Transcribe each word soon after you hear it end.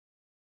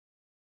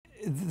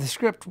The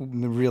script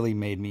really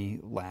made me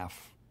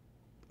laugh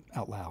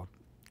out loud.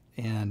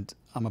 And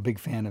I'm a big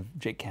fan of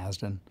Jake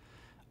Kasdan.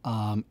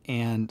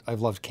 And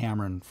I've loved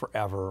Cameron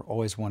forever.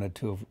 Always wanted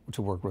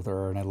to work with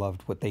her, and I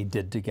loved what they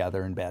did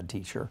together in Bad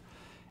Teacher.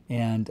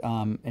 And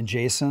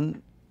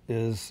Jason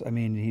is, I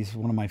mean, he's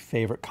one of my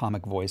favorite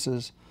comic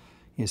voices.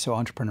 He's so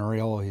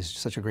entrepreneurial. He's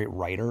such a great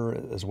writer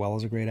as well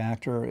as a great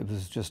actor. It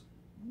was just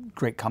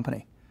great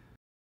company.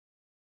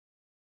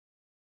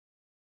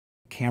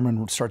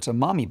 Cameron starts a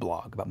mommy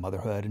blog about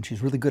motherhood, and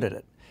she's really good at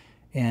it.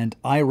 And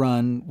I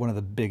run one of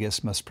the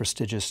biggest, most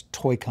prestigious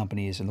toy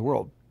companies in the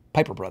world,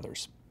 Piper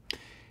Brothers.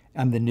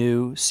 I'm the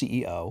new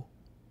CEO.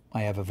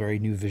 I have a very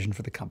new vision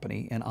for the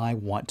company, and I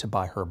want to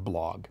buy her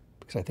blog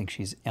because I think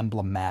she's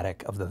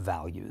emblematic of the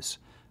values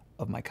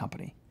of my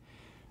company.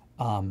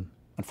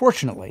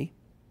 Unfortunately,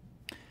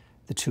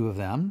 the two of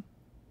them,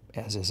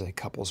 as is a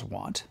couple's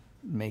want,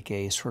 make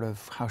a sort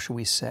of, how shall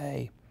we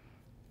say,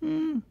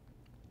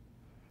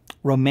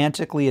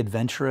 romantically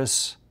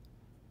adventurous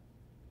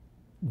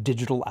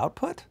digital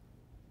output,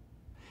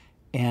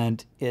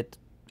 and it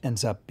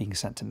ends up being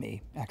sent to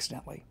me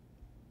accidentally.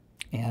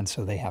 And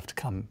so they have to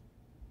come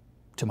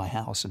to my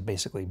house and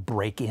basically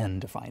break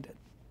in to find it.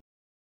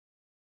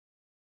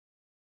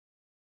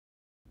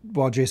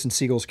 While Jason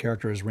Segel's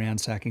character is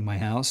ransacking my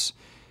house,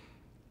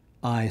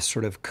 I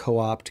sort of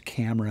co-opt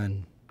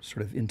Cameron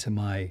sort of into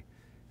my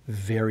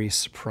very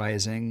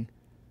surprising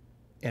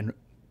and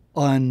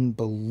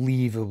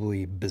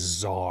unbelievably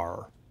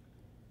bizarre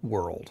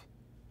world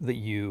that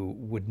you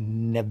would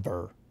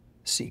never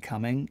see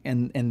coming,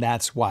 and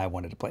that's why I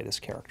wanted to play this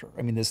character.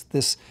 I mean,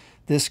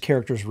 this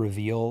character's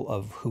reveal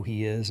of who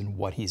he is and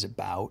what he's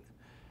about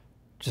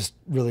just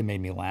really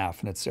made me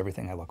laugh, and it's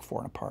everything I look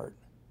for in a part.